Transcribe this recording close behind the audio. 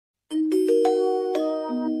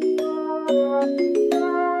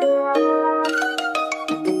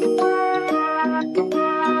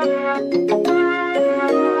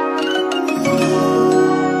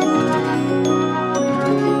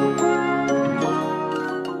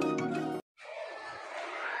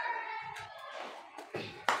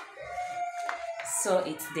So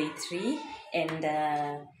it's day 3,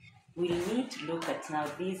 and we need to look at now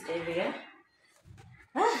this area.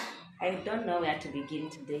 I don't know where to begin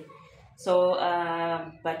today. So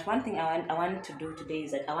but one thing I want to do today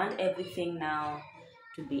is that I want everything now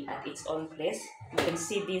to be at its own place. You can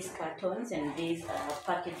see these cartons and these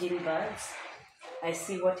packaging bags. I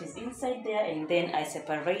see what is inside there, and then I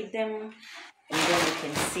separate them, and then we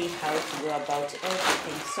can see how to go about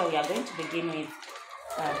everything. So we are going to begin with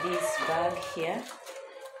this bag here.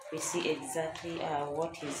 We see exactly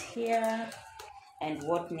what is here and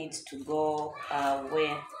what needs to go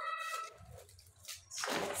where.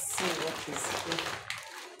 So let's see what is here.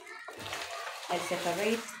 I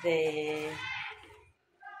separate the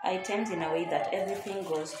items in a way that everything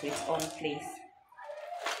goes to its own place.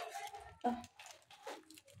 Oh,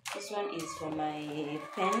 this one is for my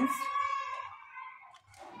pens.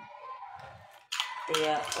 They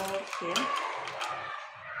are all here.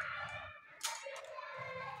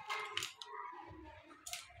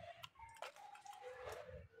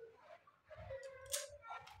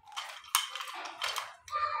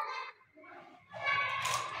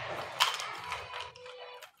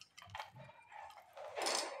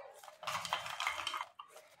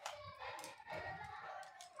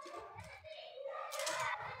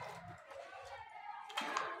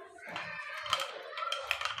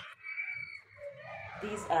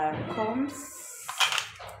 These are combs.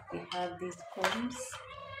 We have these combs,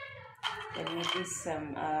 and maybe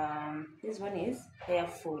some. This one is hair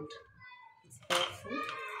food. It's hair food.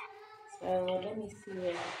 So let me see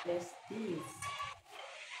where to place these.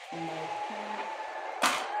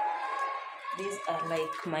 These are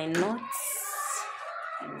like my notes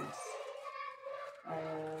and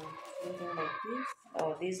something like this.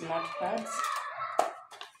 Oh, these notepads.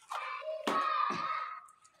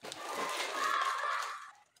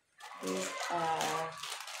 These are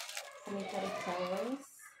sanitary towels.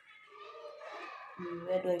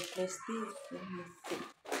 Where do I place these? Let me see.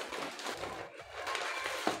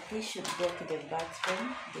 These should go to the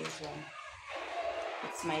bathroom. This one.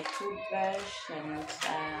 It's my toothbrush, and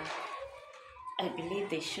I believe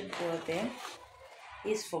they should go there.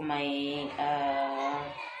 This for my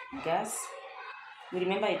gas. You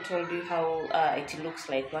remember I told you how it looks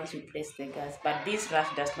like once you place the gas, but this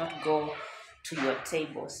rack does not go to your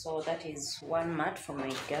table. So that is one mat for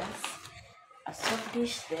my gas. A soap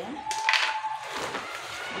dish there.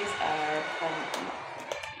 These are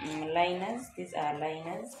liners. These are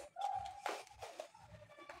liners.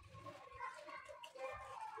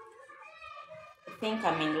 I think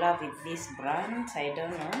I'm in love with this brand. I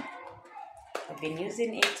don't know. I've been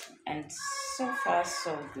using it, and so far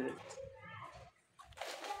so good.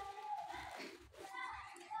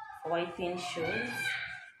 Wiping shoes,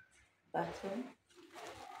 button.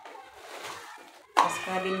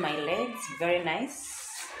 Scrubbing my legs, very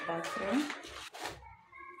nice bathroom.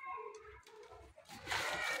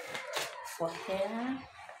 For hair,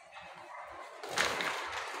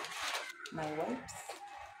 my wipes.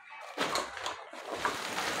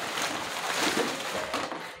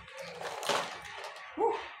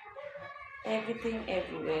 Woo! Everything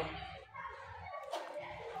everywhere.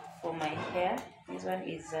 For my hair, this one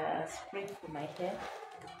is a spray for my hair.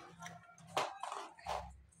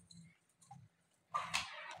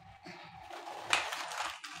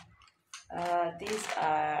 These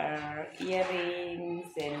are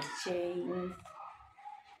earrings and chains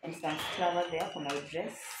and some flower there for my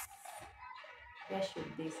dress. Where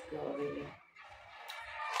should this go really?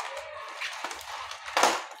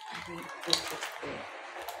 I think this is there.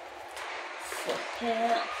 For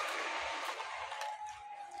hair,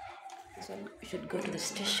 this one should go to the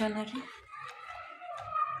stationery.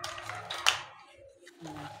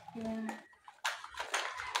 Here.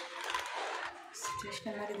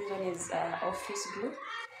 Stationery, this one is office glue.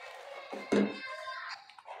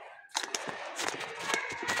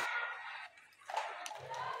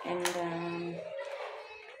 And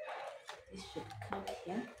this should come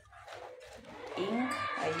here. Ink,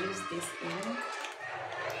 I use this ink.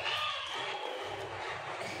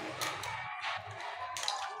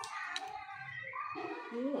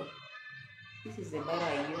 Ooh, this is the bottle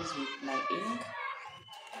I use with my ink.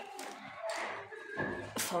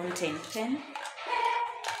 Fountain pen.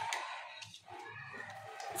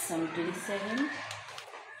 Some glycerin.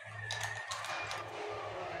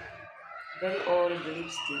 Very old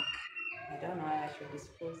lipstick. I don't know how I should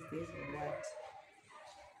dispose this or what.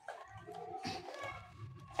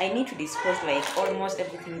 I need to dispose like almost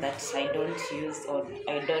everything that I don't use or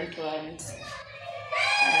I don't want.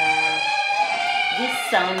 This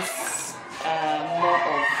sounds more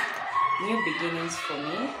of new beginnings for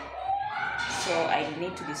me. so I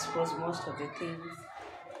need to dispose most of the things.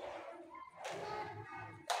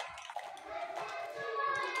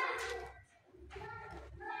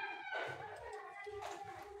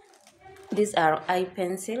 These are eye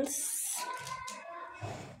pencils,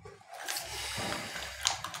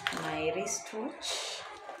 my wristwatch,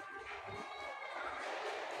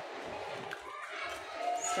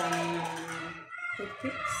 some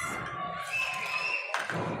toothpicks,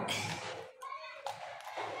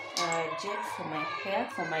 gel for my hair,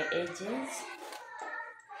 for my edges,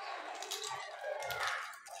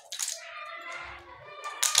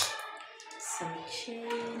 some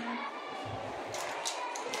chain,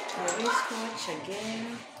 a wristwatch again.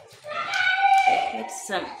 I had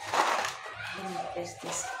some. Let me place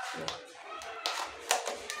this here.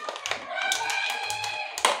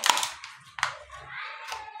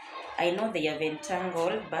 I know they have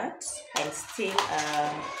entangled, but I'll still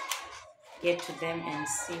get to them and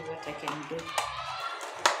see what I can do.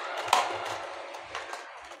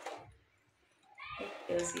 What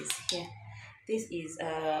else is here? This is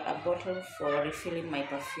a bottle for refilling my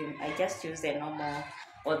perfume. I just use the normal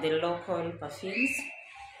or the local perfumes,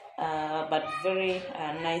 but very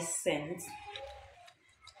nice scents.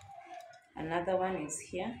 Another one is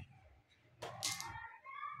here.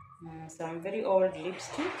 Some very old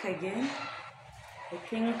lipstick again. I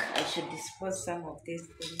think I should dispose some of these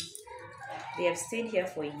things. They have stayed here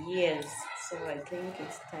for years, so I think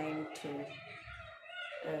it's time to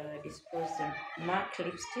dispose them. MAC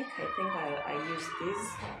lipstick, I think I use this.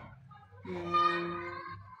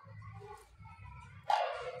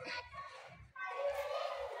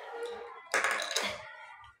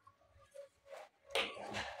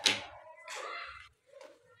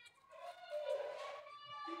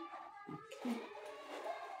 Okay,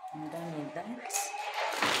 I'm done with that.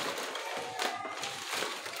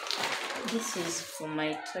 This is for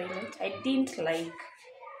my toilet. I didn't like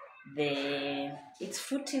it's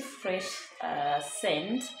fruity fresh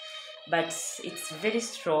scent, but it's very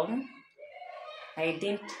strong. I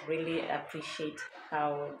didn't really appreciate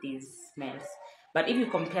how this smells. But if you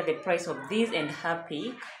compare the price of this and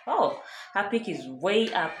Harpic, oh, Harpic is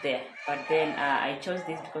way up there. But then I chose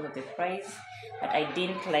this because of the price, but I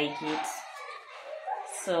didn't like it.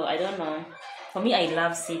 So I don't know. For me, I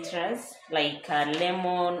love citrus, like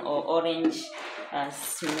lemon or orange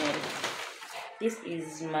smell. This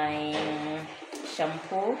is my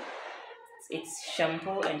shampoo. It's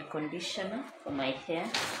shampoo and conditioner for my hair.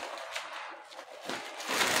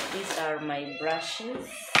 These are my brushes.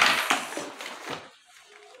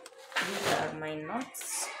 These are my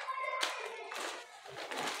knots.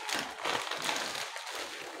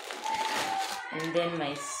 And then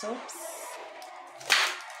my soaps.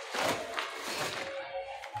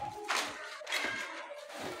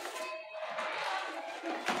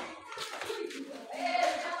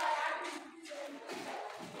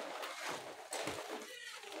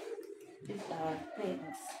 These are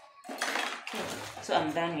things. Okay, so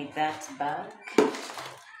I'm done with that bag.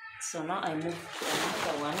 So now I move to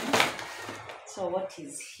another one. So what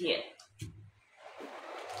is here?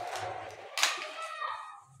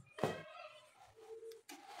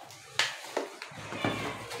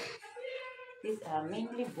 These are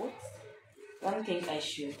mainly books. One thing I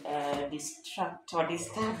should disturb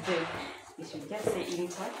them. You should just say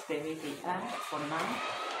intact the way they are for now.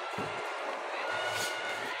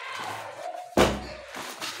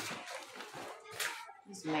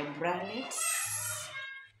 This is my bralette.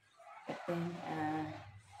 But then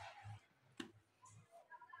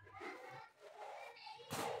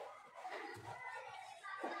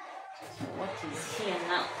so what is here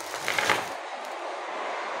now?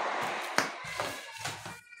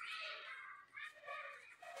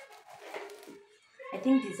 I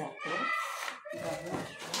think these are clothes. These are not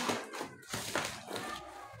sure.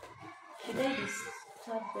 Should I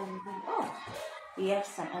disturb them? Oh, we have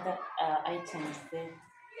some other items there.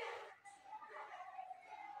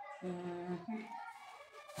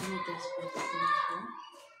 Let me just put this in here.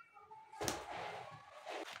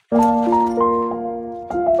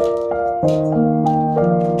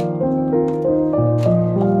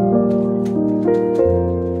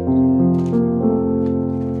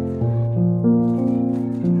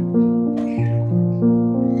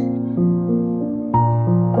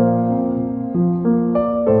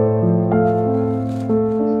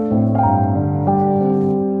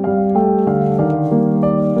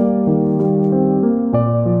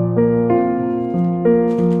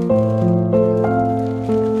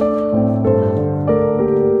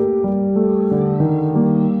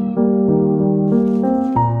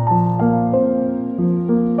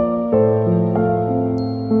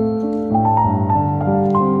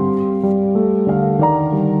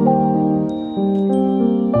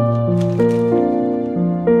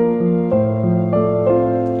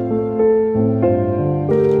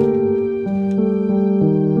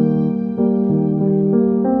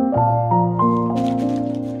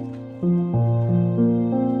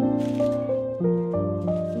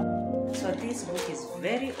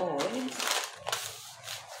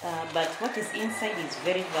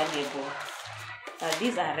 very valuable.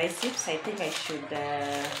 These are recipes. I think I should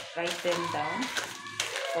write them down,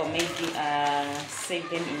 or maybe save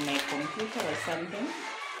them in my computer or something.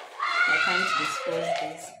 I can't dispose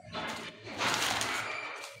this.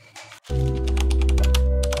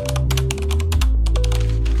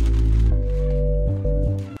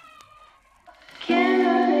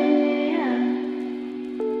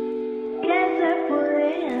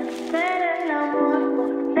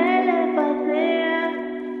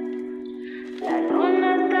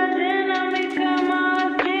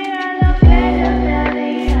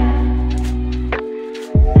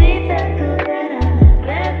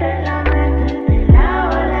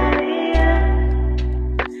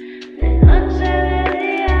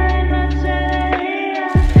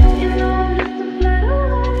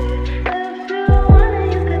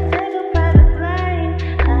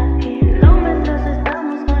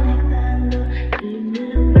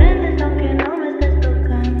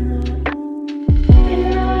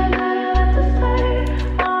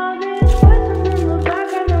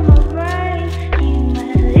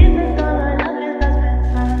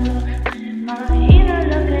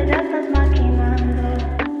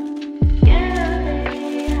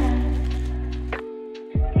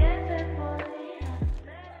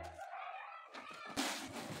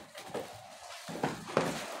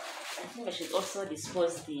 I should also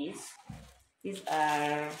dispose these. These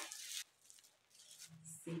are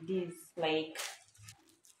CDs, like,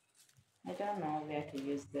 I don't know where to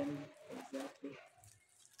use them exactly.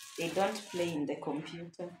 They don't play in the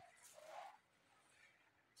computer.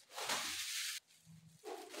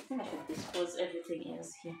 I think I should dispose everything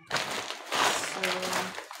else here. So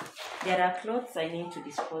there are clothes I need to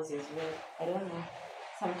dispose as well. I don't know.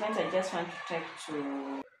 Sometimes I just want to take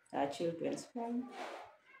to children's home.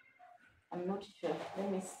 I'm not sure. Let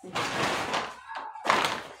me see.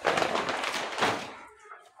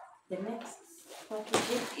 The next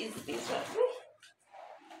package is this one.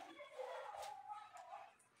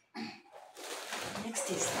 Next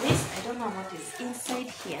is this. I don't know what is inside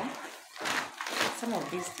here. Some of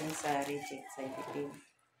these things are rejects, I believe.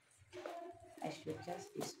 I should just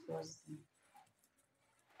dispose them.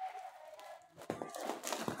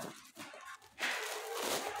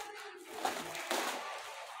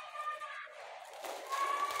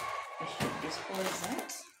 I should dispose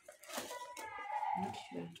that. Not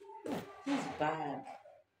sure. Oh, this bag.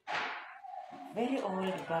 Very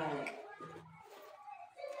old bag.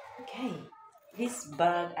 Okay. This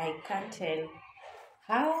bag, I can't tell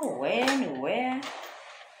how, when, where.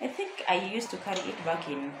 I think I used to carry it back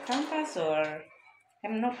in campus, or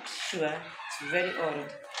I'm not sure. It's very old.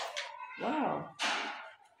 Wow.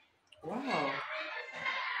 Wow.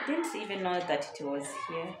 I didn't even know that it was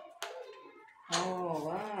here. Oh,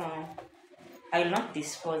 wow. I will not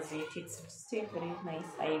dispose it. It's still very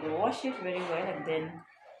nice. I will wash it very well and then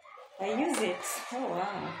I use it. Oh,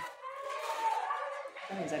 wow.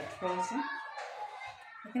 That is a trouser.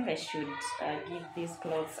 I think I should give these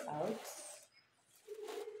clothes out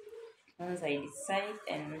once I decide.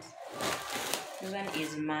 And this one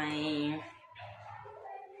is my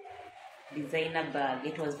designer bag.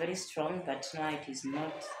 It was very strong, but now it is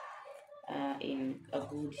not in a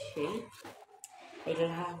good shape. I will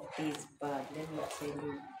have this bag, let me tell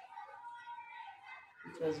you.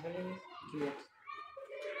 It was very good.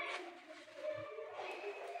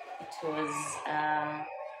 It was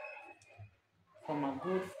from a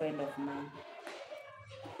good friend of mine.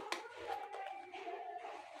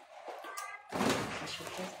 I should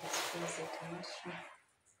just dispose it, I'm not sure.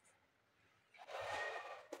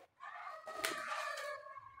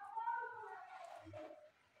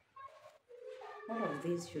 All of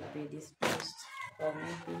these should be disposed or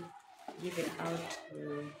maybe given out to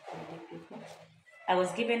other people. I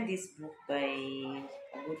was given this book by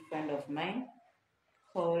a good friend of mine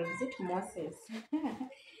called, is it Moses?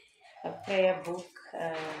 A prayer book.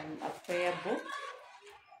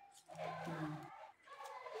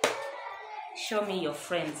 Show me your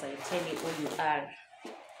friends, I'll tell you who you are.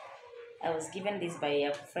 I was given this by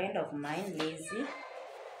a friend of mine, Lizzie.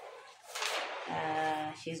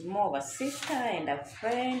 She's more of a sister and a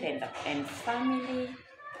friend and family.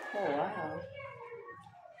 Oh, wow.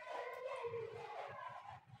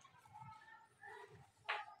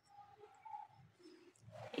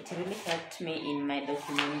 It really helped me in my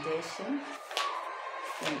documentation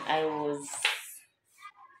when I was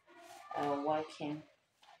working.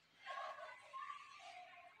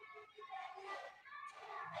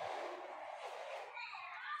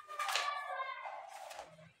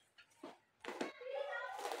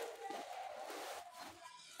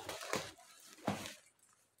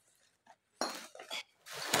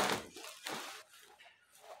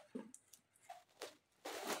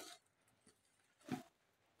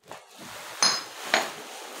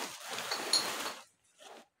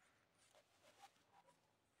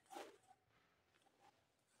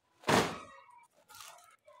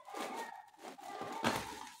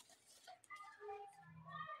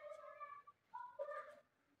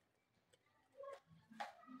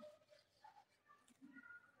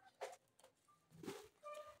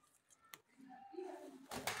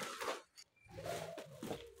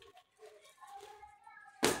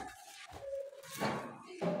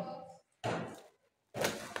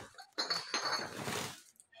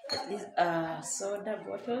 soda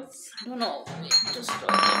bottles. I don't know where to store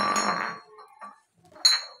them.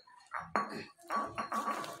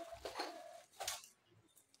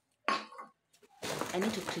 I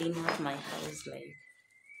need to clean up my house. Like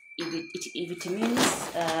if it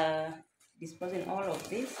means disposing all of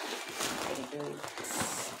this, I'll do it.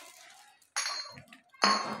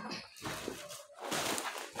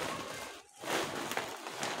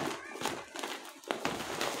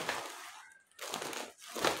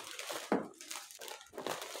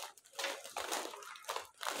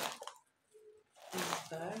 This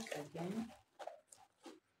bag again.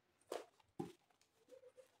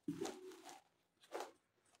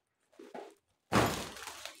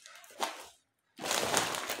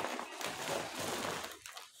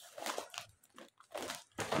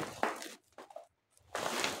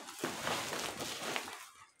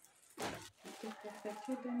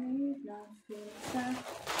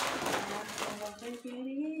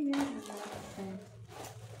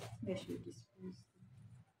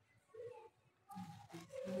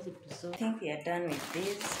 I think we are done with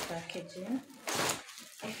this packaging.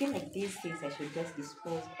 I feel like these things I should just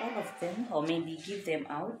dispose all of them or maybe give them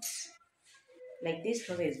out. Like this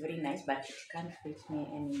trouser is very nice, but it can't fit me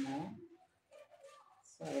anymore.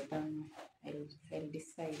 So I don't know. I'll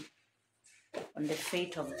decide on the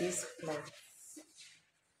fate of these clothes.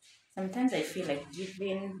 Sometimes I feel like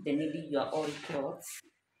giving the needy your old clothes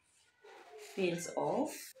feels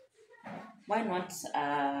off. Why not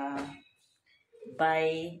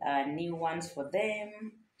buy new ones for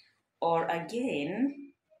them? Or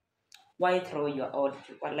again, why throw your old,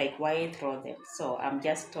 like why throw them? So I'm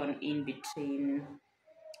just torn in between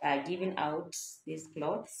giving out these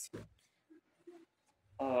clothes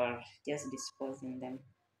or just disposing them.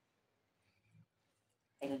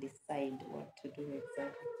 I'll decide what to do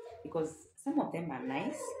exactly because some of them are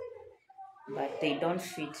nice, but they don't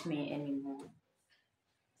fit me anymore.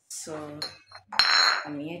 So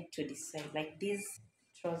I'm yet to decide. Like this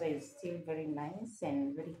trouser is still very nice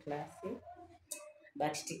and very classy,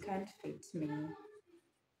 but it can't fit me.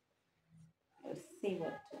 I'll see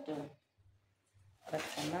what to do. But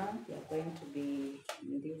for now, we are going to be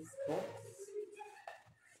in this box.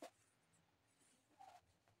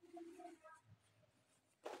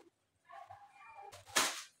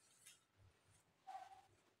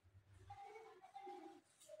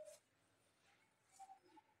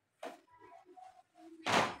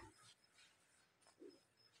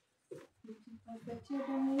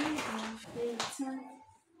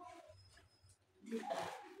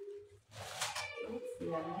 They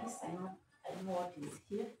are nice. I know what is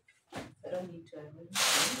here. I don't need to arrange them.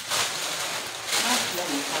 Now here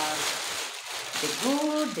we have the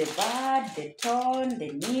good, the bad, the torn,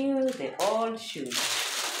 the new, the old shoes.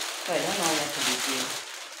 So I don't know where to begin.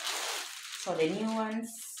 So the new ones,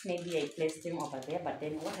 maybe I place them over there, but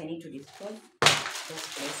then what I need to dispose, just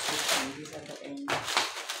place it on this other end.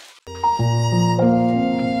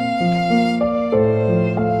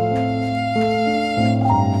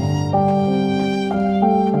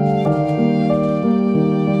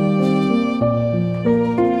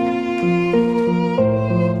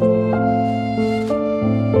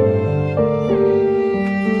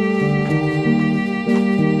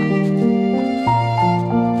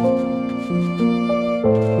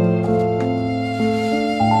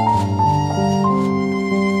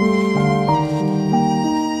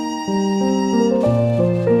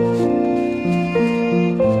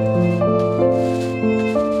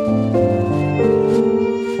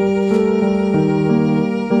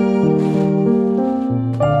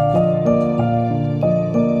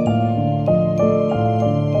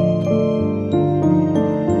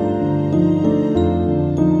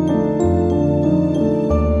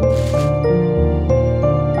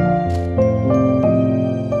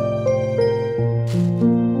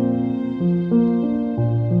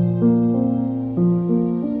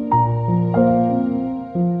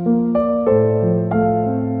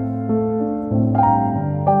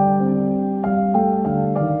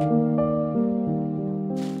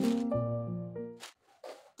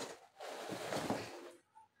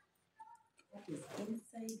 What is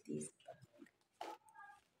inside this bag?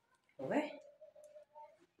 Okay.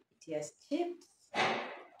 It has chipped.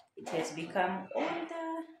 It has become older.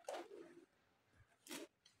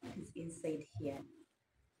 What is inside here?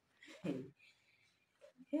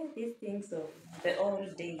 Yeah, these things of the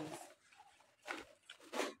old days.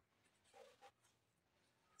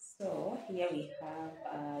 So here we have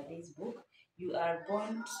this book. You are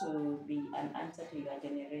born to be an answer to your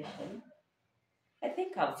generation. I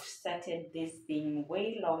think I've started this thing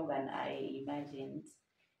way long than I imagined,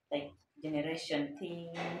 like generation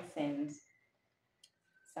things and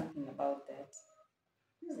something about that.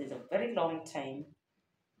 This is a very long time.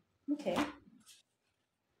 Okay.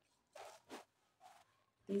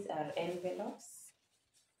 These are envelopes.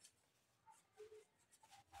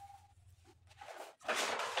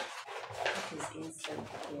 What is inside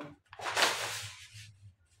here?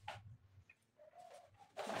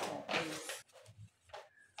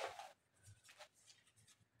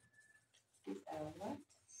 These are what?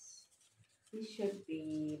 These should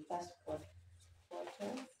be passport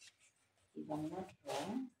photos, if I'm not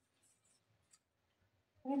wrong.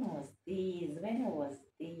 When was this? When was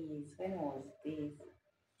this? When was this?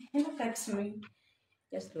 Look at me.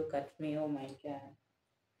 Just look at me. Oh my God.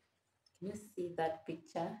 Can you see that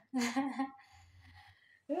picture?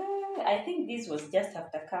 I think this was just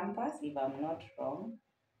after campus, if I'm not wrong.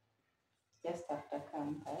 Just after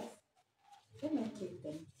campus. Let me take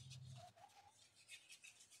them.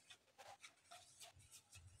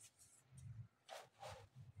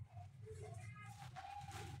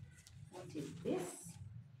 What is this?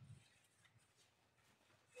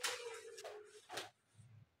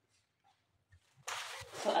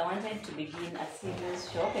 So I wanted to begin a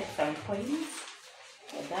serious shop at some point.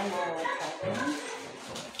 I don't know what happened.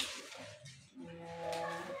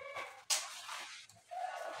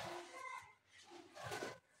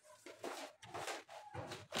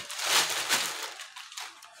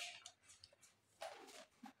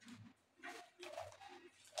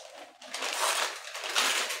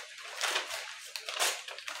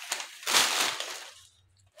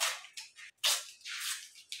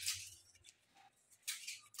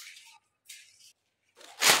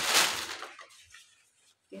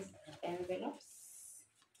 These are envelopes.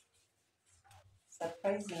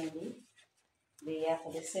 Surprisingly, they are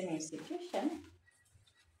for the same institution.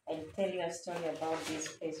 I'll tell you a story about this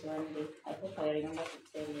place one day. I hope I remember to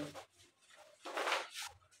tell you.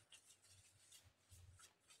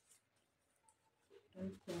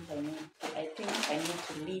 I think I need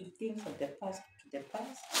to leave things of the past to the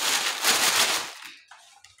past.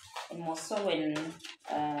 And more so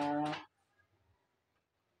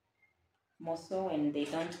when they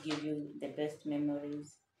don't give you the best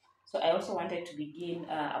memories. So I also wanted to begin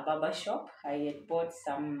a barber shop. I had bought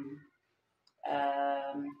some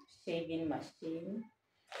shaving machine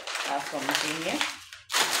from Junior.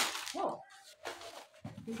 Oh,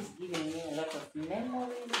 this is giving me a lot of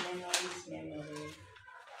memories.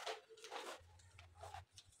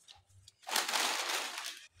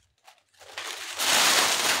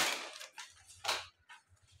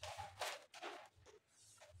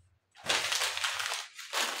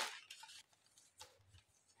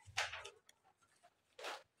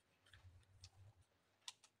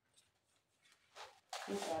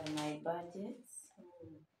 These are my budgets.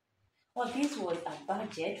 Oh, this was a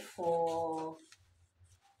budget for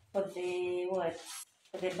the what?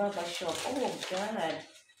 For the barber shop. Oh God.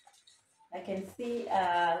 I can see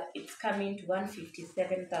it's coming to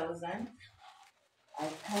 157,000. I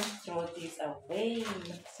can't throw this away.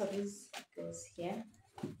 So this goes here.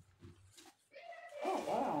 Oh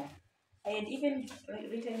wow. I had even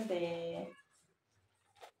written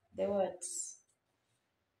the words.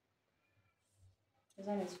 This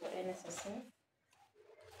one is for NSSF.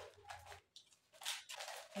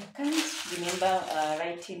 I can't remember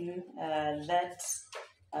writing that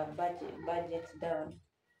budget down.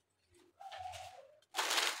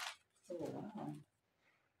 Oh wow.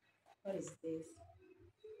 What is this?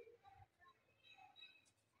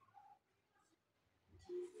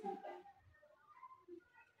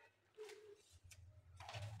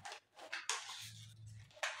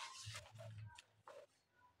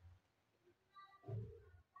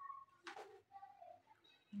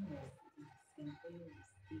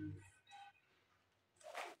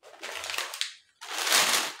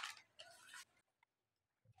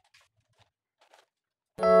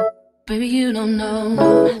 Baby, you don't know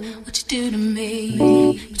what you do to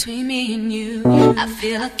me. Between me and you, I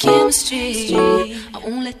feel like chemistry. I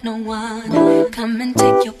won't let no one come and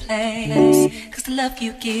take your place. Cause the love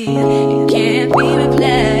you give, it can't be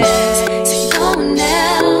replaced. See no one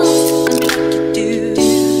else loves me like you do.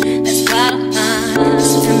 That's why I don't mind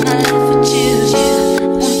spend my life with you. I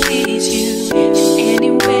wanna please you in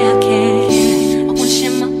any way I can. I wanna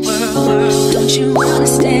share my world, don't you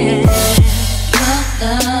understand?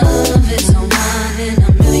 Your love is a one in a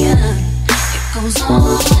million. It goes on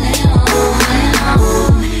and on and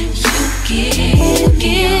on. You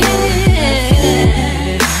give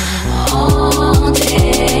all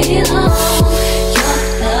day long. Your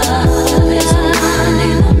love is a one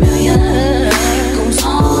in a million. It goes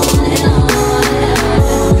on and on and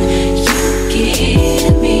on. You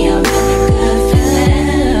give me a really good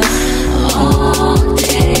feeling all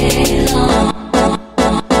day.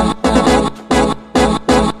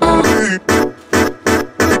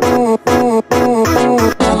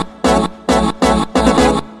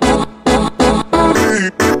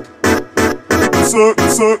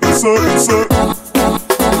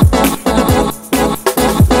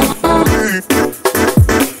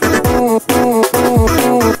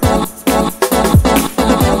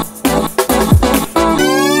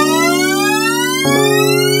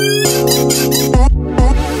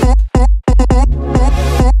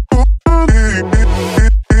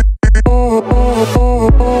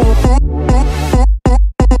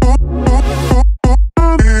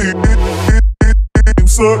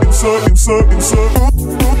 insert, insert, insert, insert.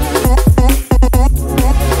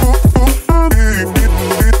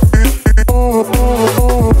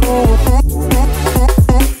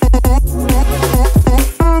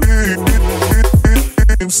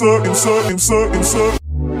 Insert, insert, insert, insert.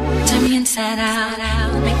 Turn me inside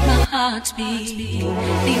out, make my heart beat.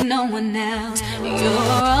 Need no one else, you're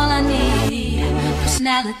all I need.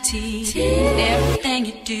 Personality, everything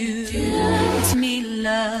you do, it's me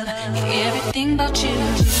love, everything about you.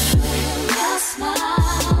 Your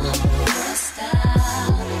smile, your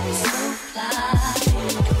style, so fly, I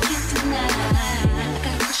can't deny. I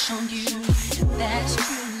got a crush on you, that's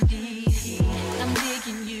true indeed. I'm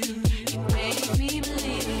digging you, you make me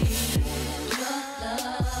believe. Your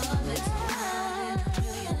love is mine,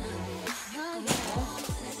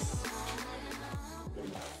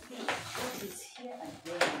 It's here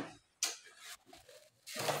again.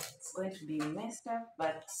 It's going to be messed up,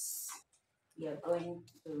 but we are going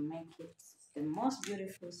to make it the most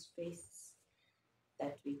beautiful space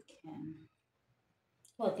that we can.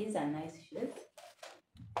 Oh, these are nice shoes.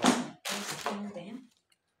 Posting them.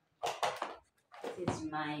 This is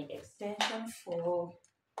my extension for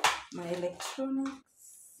my electronics.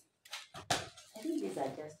 I think these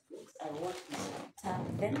are just books. I want to tap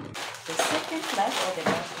them. The second class or the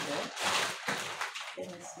last door. Let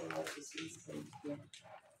me see what is inside here.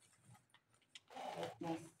 Let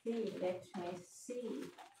me see, let me see.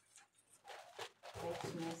 Let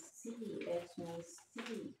me see, let me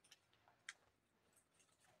see.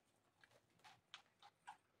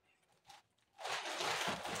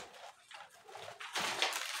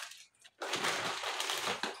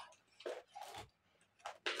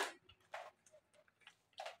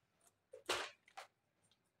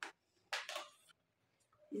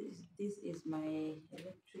 This is my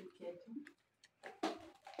electric kettle.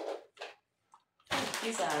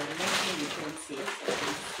 These are making utensils.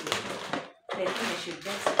 I think I should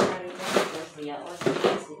just carry them because they are all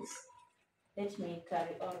utensils. Let me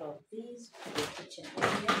carry all of these to the kitchen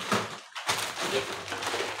area.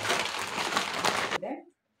 Then,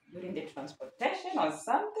 during the transportation or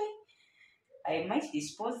something, I might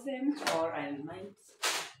dispose them or I might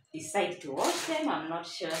decide to wash them. I'm not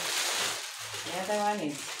sure. The other one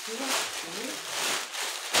is here too.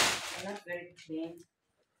 They're not very clean.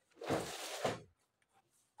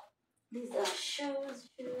 These are shoes.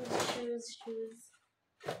 I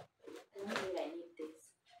don't think I need this.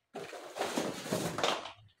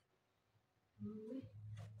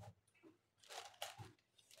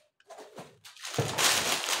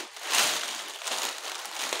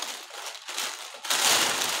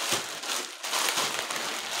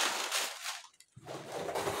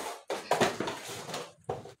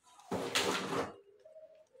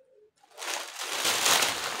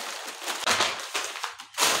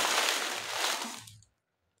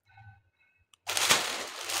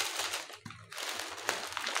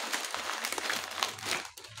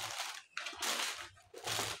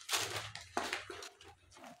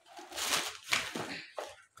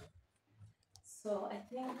 So I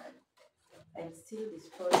think I'll still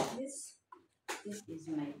dispose this. This is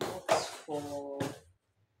my box for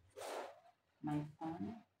my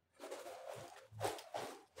phone.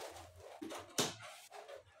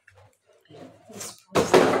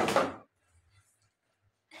 Dispose it.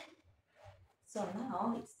 So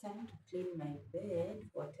now it's time to clean my bed,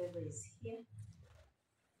 whatever is here.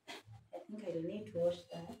 I think I'll need to wash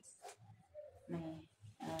that. My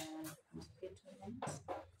mosquito nets.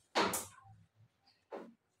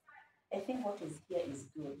 I think what is here is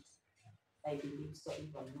good. I believe so,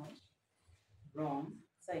 if I'm not wrong.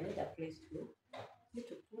 So I need a place to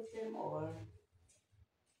put them or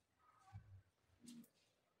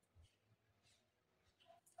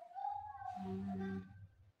I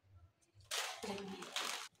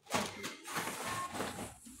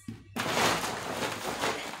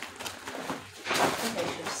think I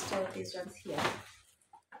should store these ones here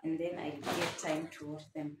and then I get time to wash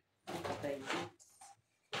them after I eat.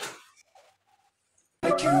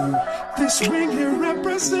 Like you, this ring here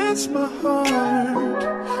represents my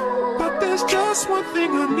heart. But there's just one thing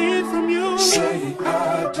I need from you. Say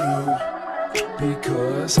I do,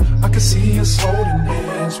 because I can see us holding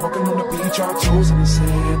hands, walking on the beach, our toes in the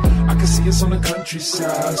sand. I can see us on the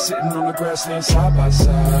countryside, sitting on the grassland side by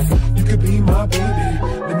side. You could be my baby,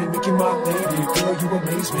 let me make you my lady. Girl, you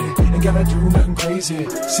amaze me, ain't gotta do nothing crazy.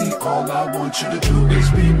 See, all I want you to do is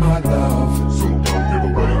be my love. So don't give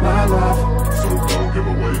away my love. So don't give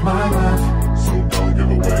away my love. So don't give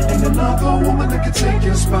away. Ain't another woman that can take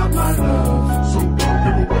your spot, my love. So don't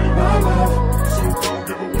give away my love. So don't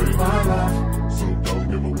give away my love. So don't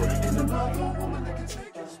give away. Ain't another woman that can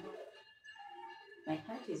take your spot. My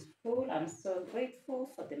heart is full. I'm so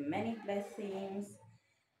grateful for the many blessings.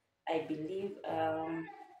 I believe I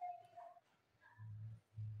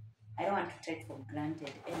don't want to take for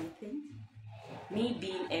granted anything. Me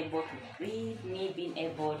being able to breathe, me being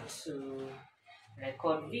able to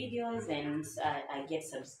record videos, and I get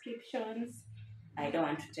subscriptions. I don't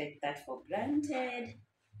want to take that for granted.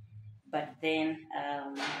 But then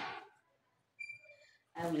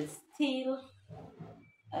I will still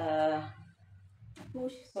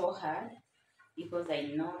push so hard because I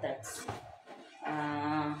know that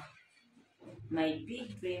my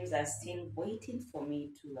big dreams are still waiting for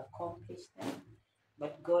me to accomplish them.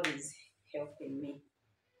 But God is helping me.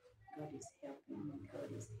 God is helping me.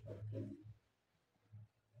 God is helping me.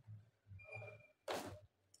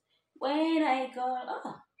 When I got,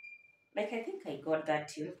 like I think I got that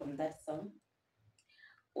tune from that song.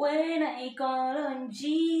 When I call on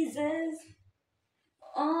Jesus,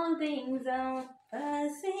 all things are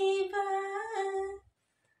possible.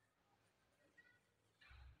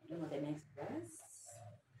 I don't know the next verse.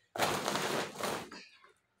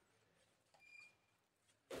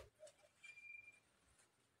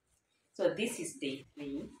 So this is day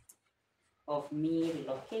 3 of me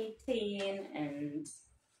relocating and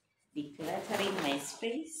decluttering my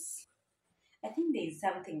space. I think there is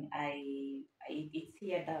something it's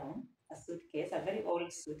here down, a suitcase, a very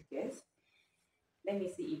old suitcase. Let me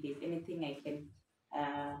see if there's anything I can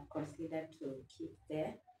consider to keep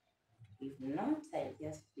there. If not, I'll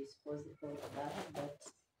just dispose it all of that. But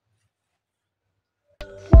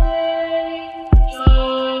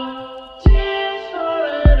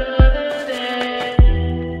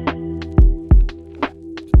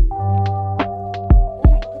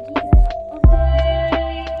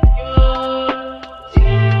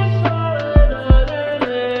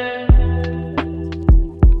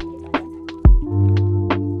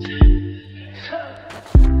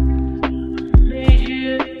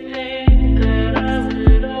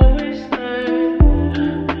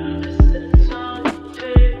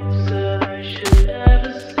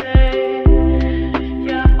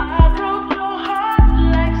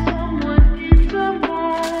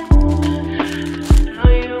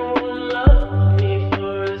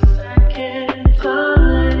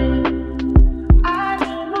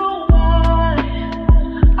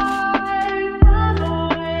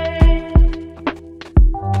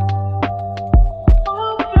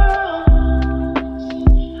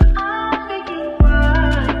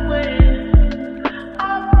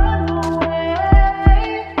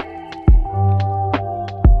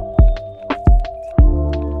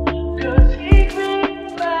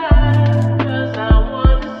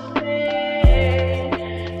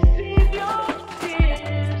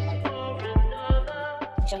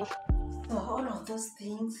so all of those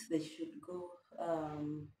things, they should go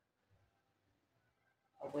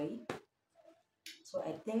away. So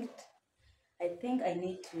I think I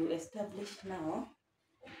need to establish now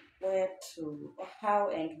how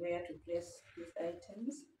and where to place these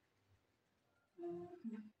items.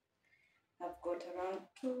 I've got around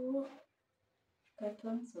 2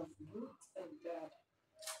 cartons of books. Oh God.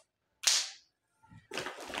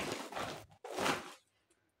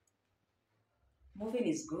 Moving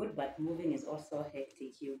is good, but moving is also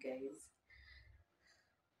hectic, you guys.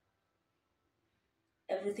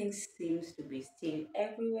 Everything seems to be still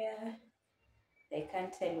everywhere. I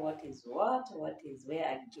can't tell what is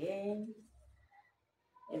where again.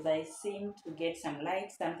 As I seem to get some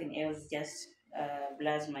light, something else just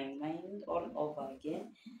blurs my mind all over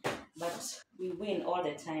again. But we win all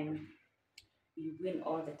the time. We win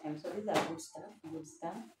all the time. So these are good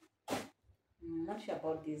stuff. I'm not sure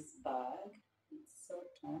about this bag. It's so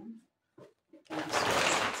torn. It can be so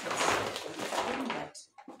but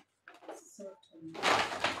it's so torn.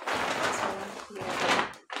 It's one here.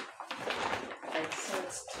 Like so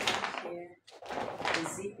it's torn here. The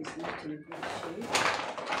zip is not in good shape.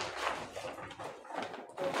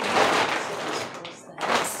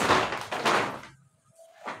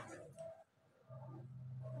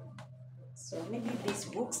 So maybe these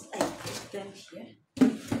books, I put them here.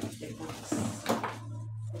 The books.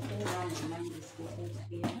 I think now my mind is getting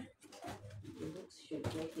clear. The books should go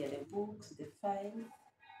here. The books, the files.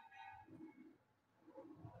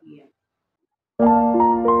 Yeah.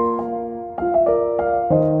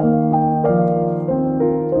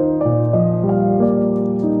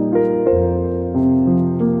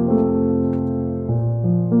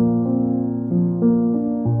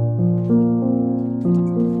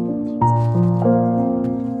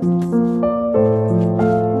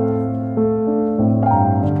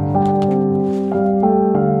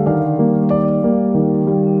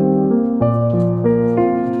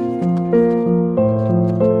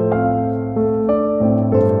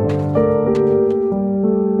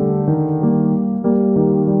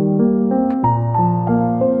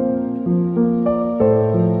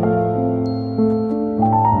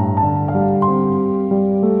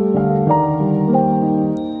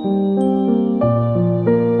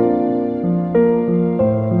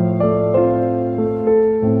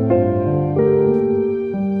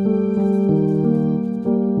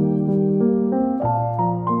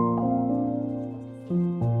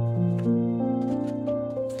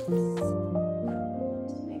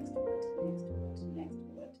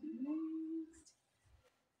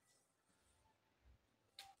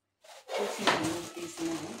 me remove these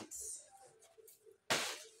nets.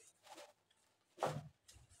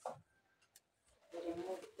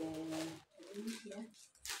 Remove the ring here.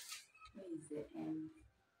 Where is the end?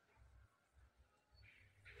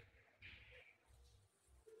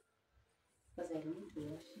 Because I need to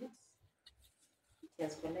wash it. It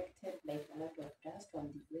has collected like a lot of dust on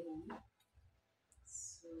the way.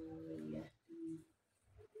 So yeah, try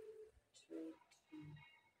to.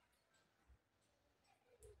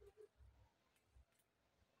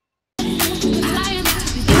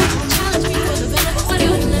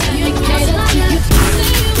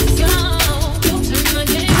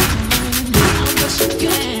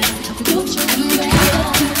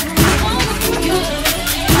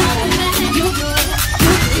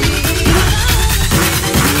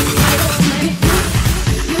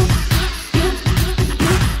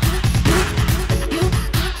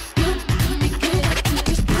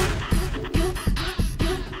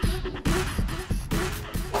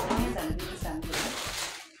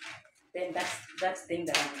 Then that thing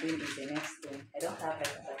that I'm doing is the next thing. I don't have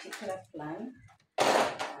like a particular plan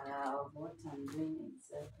of what I'm doing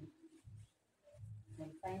exactly. I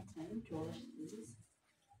find time to wash this.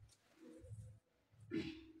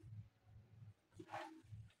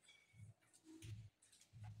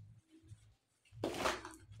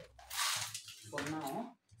 For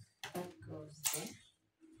now, that goes there.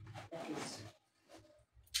 That is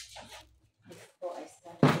before I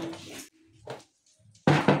start finishing.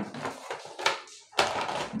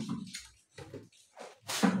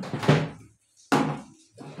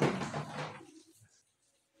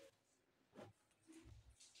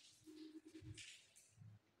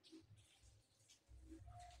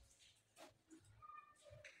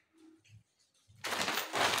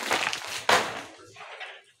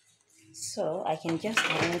 So I can just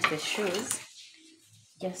arrange the shoes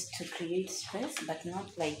just to create space, but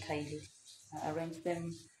not like I arrange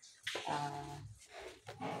them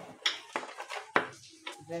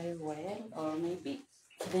very well, or maybe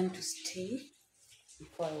for them to stay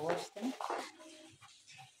before I wash them.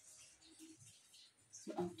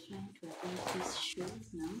 So I'm trying to arrange these shoes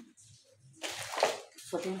now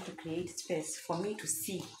for them to create space for me to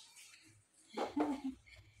see.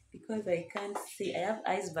 Because I can't see. I have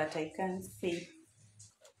eyes, but I can't see.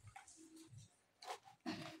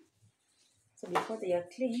 So before they are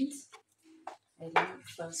cleaned, I need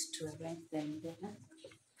first to arrange them there.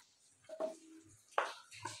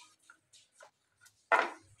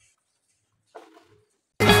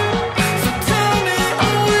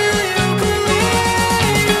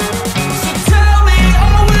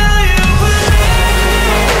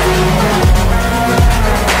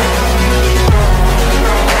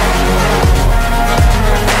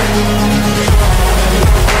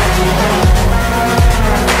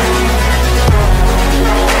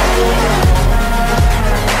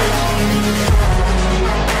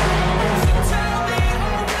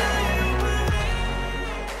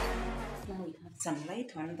 Some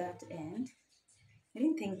light on that end. I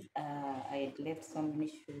didn't think I had left so many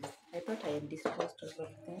shoes. I thought I had disposed of all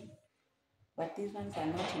of them, but these ones are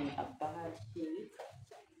not in a bad shape.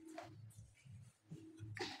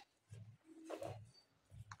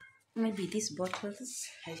 Maybe these bottles,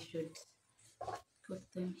 I should put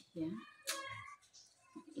them here.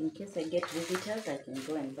 In case I get visitors, I can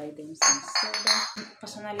go and buy them some soda.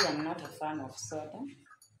 Personally, I'm not a fan of soda.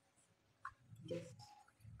 Just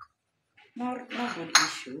no good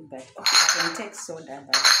issue, but okay, I can take soda,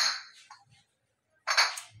 but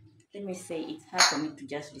let me say it's hard for me to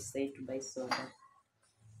just decide to buy soda.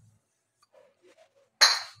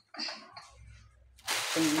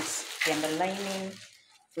 Things, the underlying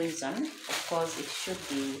reason, of course, it should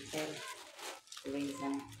be health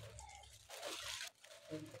reason.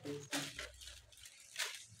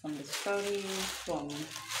 From the story, from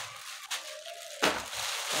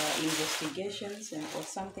investigations or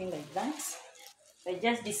something like that, I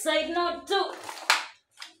just decide not to.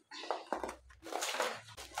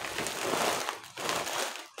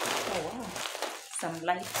 Oh wow, some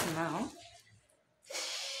light now.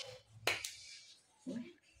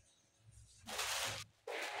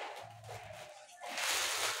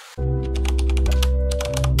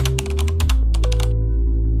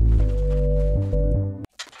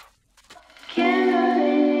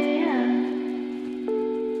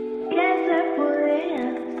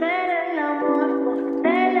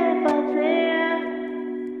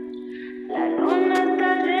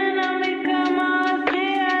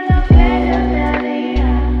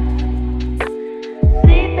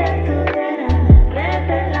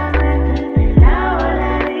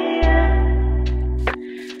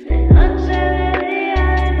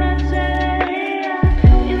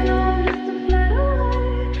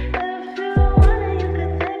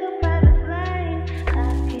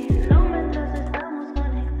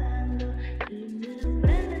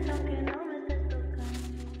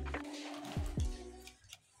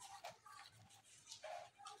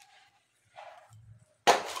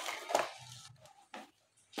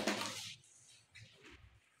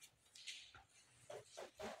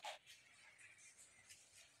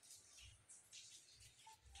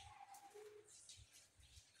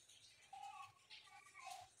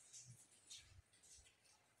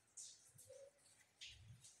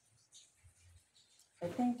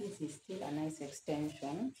 think this is still a nice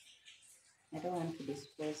extension. I don't want to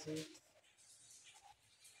dispose it.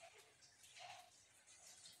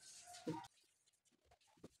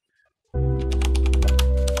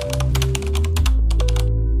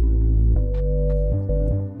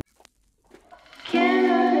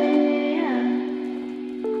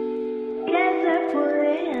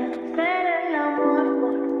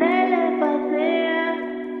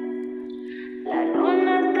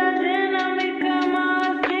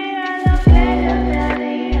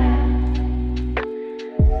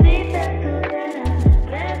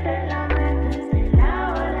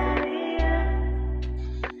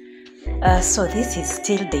 So this is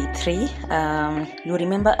still day 3. You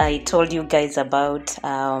remember I told you guys about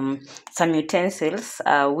some utensils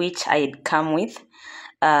which I had come with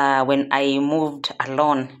when I moved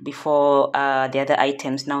alone before the other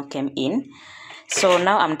items now came in. So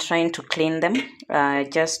now I'm trying to clean them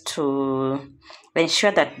just to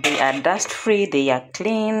ensure that they are dust free, they are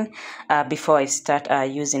clean before I start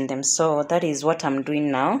using them. So that is what I'm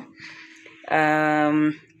doing now.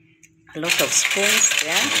 A lot of spoons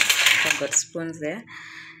there. I've got spoons there,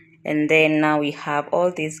 and then now we have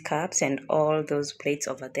all these cups and all those plates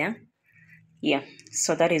over there. Yeah,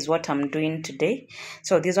 so that is what I'm doing today.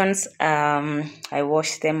 So these ones I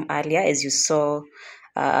washed them earlier, as you saw.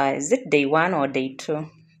 Is it day 1 or day 2?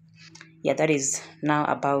 Yeah, that is now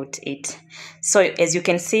about it. So as you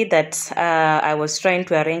can see that I was trying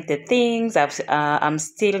to arrange the things. I'm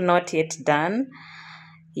still not yet done.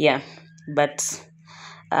 Yeah, but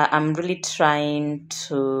I'm really trying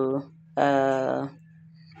to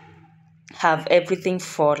have everything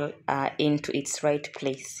fall into its right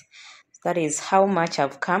place. That is how much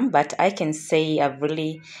I've come, but I can say I've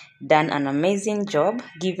really done an amazing job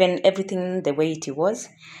given everything the way it was.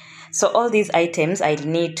 So all these items, I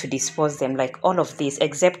need to dispose them, like all of these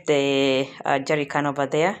except the jerry can over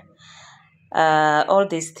there. All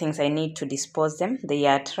these things I need to dispose them. They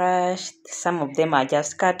are trash. Some of them are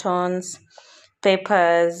just cartons,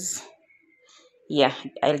 papers. Yeah,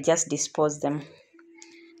 I'll just dispose them.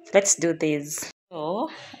 Let's do this. So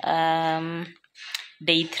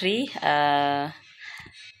day 3, I've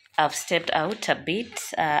stepped out a bit.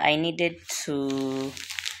 I needed to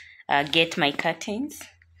get my curtains.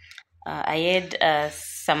 I had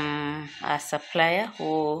some supplier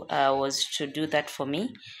who was to do that for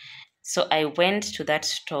me. So I went to that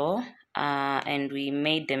store and we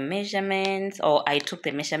made the measurements, or I took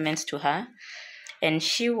the measurements to her, and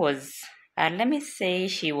she was, let me say,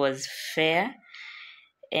 she was fair.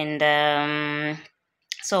 And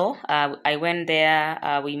so I went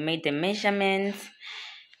there, we made the measurements.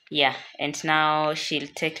 Yeah, and now she'll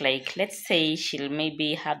take, like, let's say she'll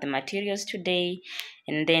maybe have the materials today,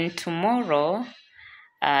 and then tomorrow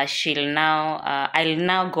I'll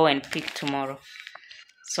now go and pick tomorrow.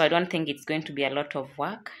 So I don't think it's going to be a lot of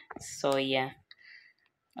work. So yeah,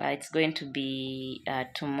 it's going to be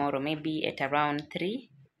tomorrow, maybe at around 3,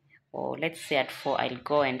 or let's say at 4. I'll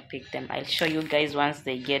go and pick them. I'll show you guys once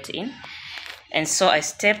they get in. And so I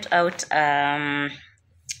stepped out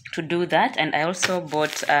to do that, and I also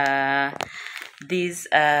bought these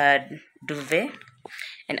duvet,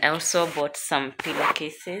 and I also bought some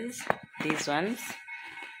pillowcases, these ones.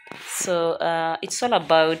 So it's all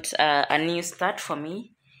about a new start for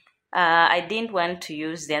me. I didn't want to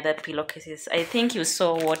use the other pillowcases. I think you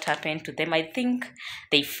saw what happened to them. I think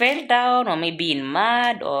they fell down, or maybe in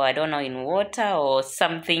mud, or I don't know, in water, or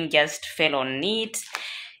something just fell on it.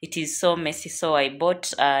 It is so messy. So I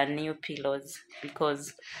bought new pillows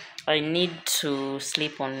because I need to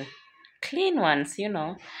sleep on clean ones, you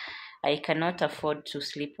know. I cannot afford to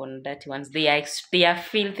sleep on dirty ones. They are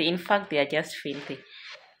filthy. In fact, they are just filthy.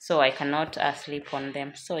 So I cannot sleep on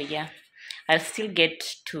them. So yeah, I'll still get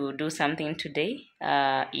to do something today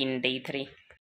in day 3.